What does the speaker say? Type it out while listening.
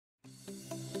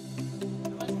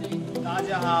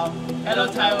Hello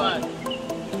Taiwan.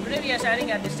 Today we are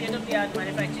standing at the state-of-the-art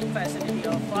manufacturing facility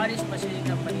of Far East Machining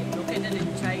Company located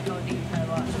in Chai County,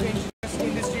 Taiwan. To introduce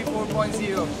Industry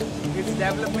 4.0, its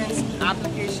developments,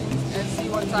 applications, and see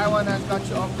what Taiwan has got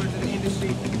to offer to the industry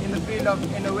in the field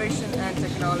of innovation and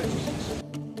technology.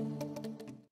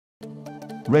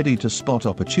 Ready to spot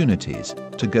opportunities,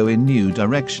 to go in new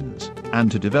directions, and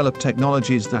to develop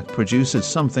technologies that produces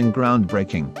something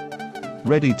groundbreaking.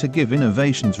 Ready to give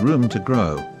innovations room to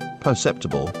grow,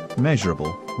 perceptible,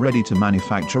 measurable, ready to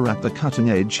manufacture at the cutting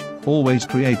edge, always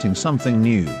creating something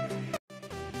new.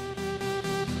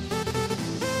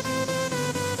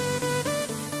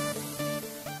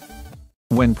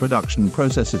 When production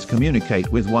processes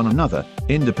communicate with one another,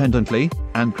 independently,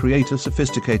 and create a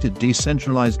sophisticated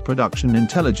decentralized production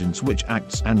intelligence which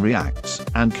acts and reacts,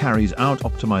 and carries out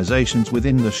optimizations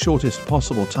within the shortest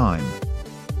possible time.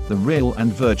 The real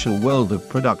and virtual world of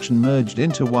production merged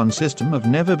into one system of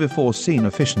never-before-seen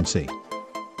efficiency.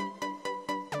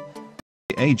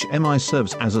 The HMI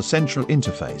serves as a central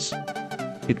interface.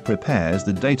 It prepares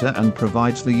the data and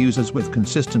provides the users with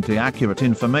consistently accurate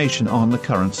information on the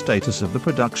current status of the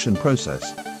production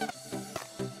process.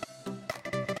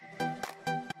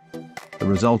 The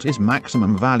result is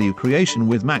maximum value creation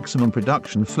with maximum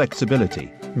production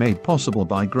flexibility, made possible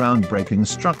by groundbreaking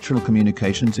structural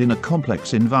communications in a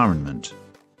complex environment.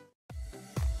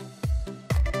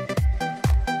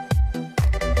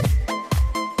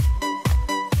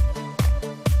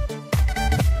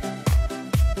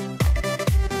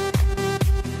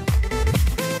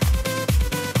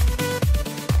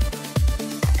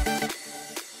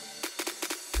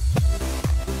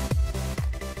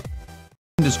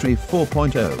 Industry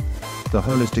 4.0, the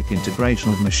holistic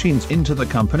integration of machines into the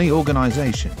company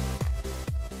organization.